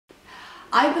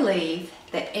I believe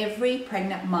that every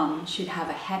pregnant mum should have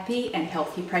a happy and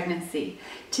healthy pregnancy.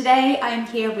 Today I am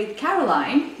here with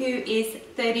Caroline, who is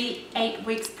 38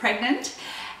 weeks pregnant,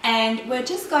 and we're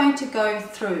just going to go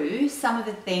through some of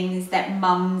the things that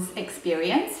mums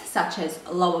experience, such as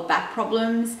lower back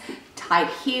problems, tight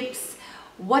hips,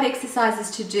 what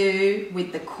exercises to do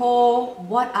with the core,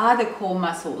 what are the core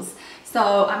muscles.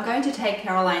 So I'm going to take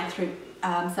Caroline through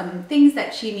some things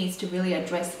that she needs to really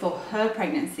address for her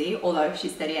pregnancy, although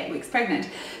she's 38 weeks pregnant.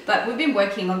 But we've been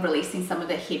working on releasing some of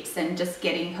the hips and just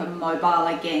getting her mobile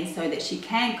again so that she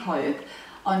can cope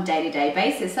on day-to-day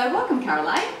basis. So welcome,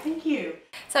 Caroline. Thank you.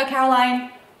 So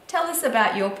Caroline, tell us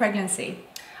about your pregnancy.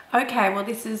 Okay, well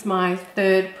this is my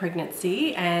third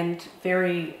pregnancy and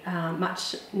very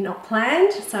much not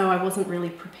planned, so I wasn't really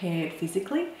prepared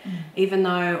physically. Even though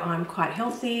I'm quite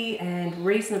healthy and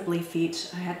reasonably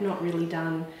fit, I had not really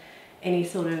done any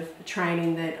sort of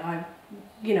training that I,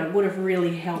 would have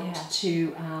really helped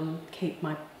to keep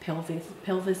my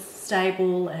pelvis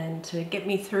stable and to get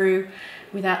me through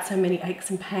without so many aches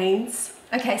and pains.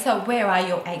 Okay, so where are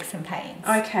your aches and pains?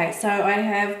 Okay, so I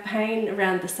have pain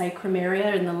around the sacrum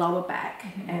area in the lower back,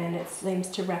 and it seems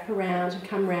to wrap around and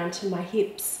come around to my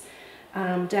hips,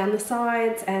 down the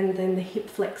sides, and then the hip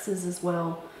flexors as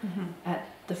well at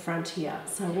the front here.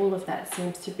 So all of that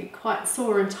seems to be quite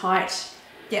sore and tight.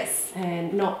 Yes.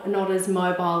 And not as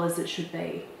mobile as it should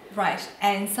be. Right,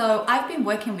 and so I've been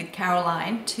working with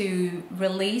Caroline to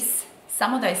release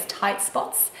some of those tight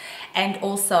spots and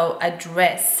also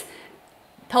address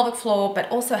pelvic floor,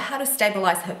 but also how to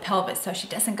stabilize her pelvis so she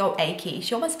doesn't go achy.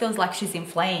 She almost feels like she's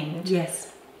inflamed.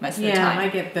 Yes. Most of the time. Yeah, I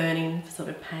get burning sort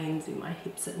of pains in my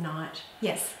hips at night.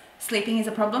 Yes. Sleeping is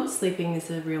a problem? Sleeping is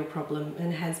a real problem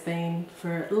and has been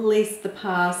for at least the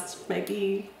past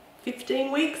maybe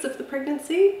 15 weeks of the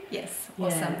pregnancy. Yes,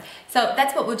 awesome. So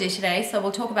that's what we'll do today. So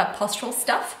we'll talk about postural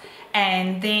stuff,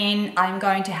 and then I'm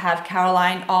going to have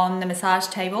Caroline on the massage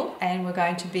table and we're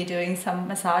going to be doing some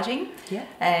massaging. Yeah.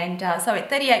 And so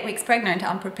at 38 weeks pregnant,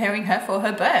 I'm preparing her for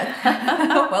her birth.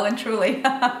 Well and truly.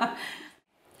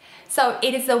 So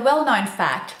it is a well-known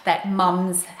fact that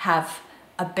mums have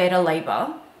a better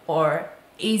labor or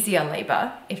easier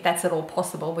labor, if that's at all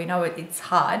possible. We know it's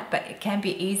hard, but it can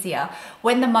be easier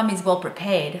when the mum is well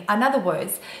prepared. In other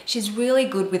words, she's really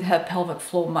good with her pelvic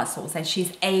floor muscles and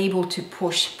she's able to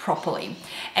push properly.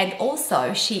 And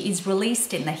also she is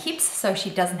released in the hips, so she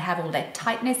doesn't have all that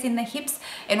tightness in the hips,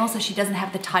 and also she doesn't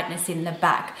have the tightness in the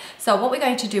back. So what we're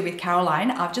going to do with Caroline,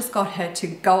 I've just got her to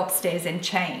go upstairs and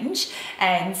change,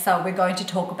 and so we're going to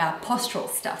talk about postural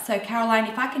stuff. So Caroline,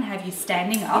 if I can have you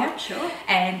standing up. Yeah, sure.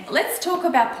 And let's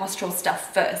talk about postural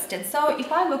stuff first. And so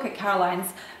if I look at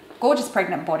Caroline's gorgeous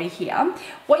pregnant body here,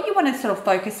 what you want to sort of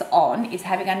focus on is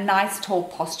having a nice tall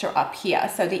posture up here.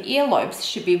 So the earlobes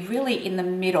should be really in the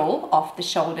middle of the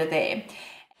shoulder there.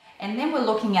 And then we're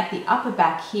looking at the upper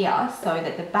back here, so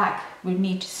that the back, we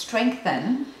need to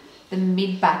strengthen the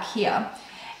mid back here.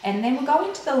 And then we'll go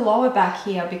into the lower back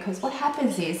here, because what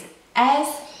happens is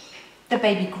as the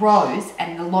baby grows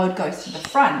and the load goes to the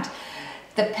front,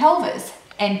 the pelvis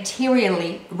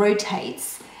anteriorly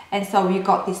rotates, and so you've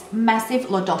got this massive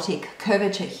lordotic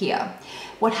curvature here.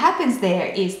 What happens there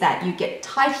is that you get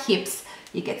tight hips,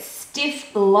 you get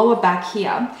stiff lower back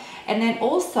here, and then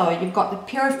also you've got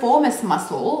the piriformis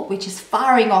muscle, which is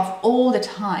firing off all the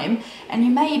time, and you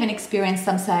may even experience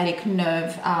some sciatic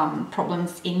nerve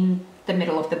problems in the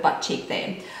middle of the butt cheek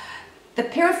there. The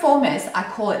piriformis, I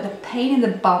call it the pain in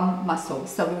the bum muscle.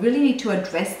 So we really need to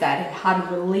address that and how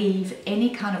to relieve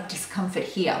any kind of discomfort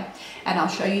here. And I'll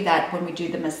show you that when we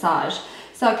do the massage.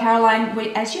 So Caroline,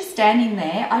 as you're standing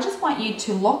there, I just want you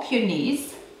to lock your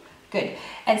knees. Good.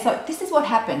 And so this is what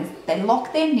happens. They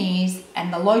lock their knees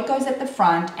and the load goes at the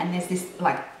front, and there's this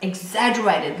like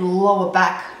exaggerated lower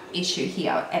back issue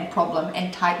here and problem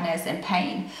and tightness and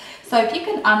pain. So if you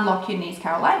can unlock your knees,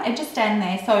 Caroline, and just stand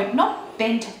there, so not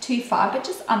bent too far, but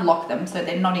just unlock them so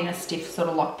they're not in a stiff sort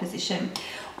of locked position.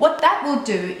 What that will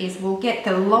do is we'll get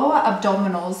the lower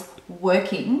abdominals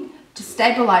working to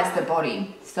stabilize the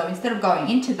body. So instead of going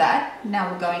into that, now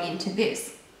we're going into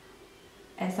this.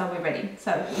 And so we're ready.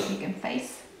 So if you can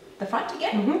face the front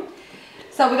again.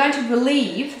 So we're going to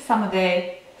relieve some of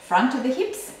the front of the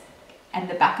hips and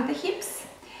the back of the hips,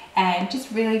 and just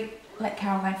really let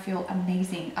Caroline feel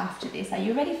amazing after this. Are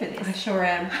you ready for this? I sure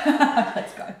am.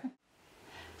 Let's go.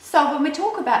 So when we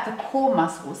talk about the core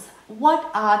muscles,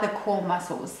 what are the core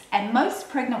muscles? And most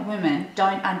pregnant women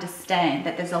don't understand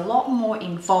that there's a lot more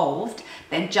involved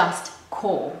than just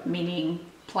core, meaning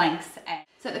planks. And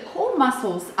so the core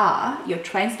muscles are your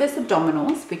transverse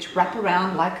abdominals, which wrap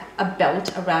around like a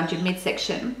belt around your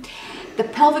midsection. the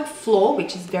pelvic floor,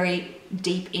 which is very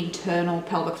deep internal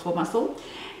pelvic floor muscle,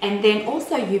 and then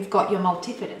also you've got your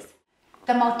multifidus.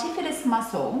 The multifidus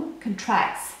muscle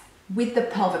contracts with the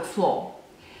pelvic floor.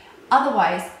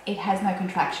 Otherwise, it has no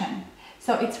contraction.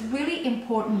 So it's really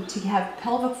important to have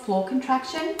pelvic floor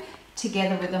contraction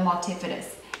together with the multifidus.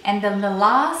 And then the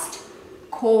last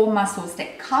core muscles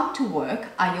that come to work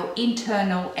are your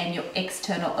internal and your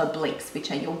external obliques, which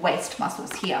are your waist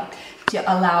muscles here, to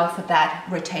allow for that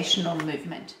rotational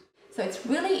movement. So it's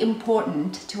really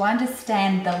important to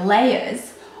understand the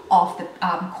layers of the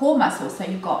core muscles. So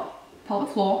you've got pelvic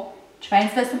floor,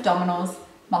 transverse abdominals,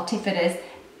 multifidus,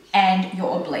 and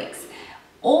your obliques.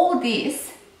 All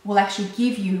this will actually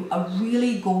give you a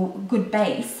really good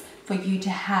base for you to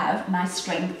have nice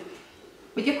strength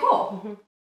with your core.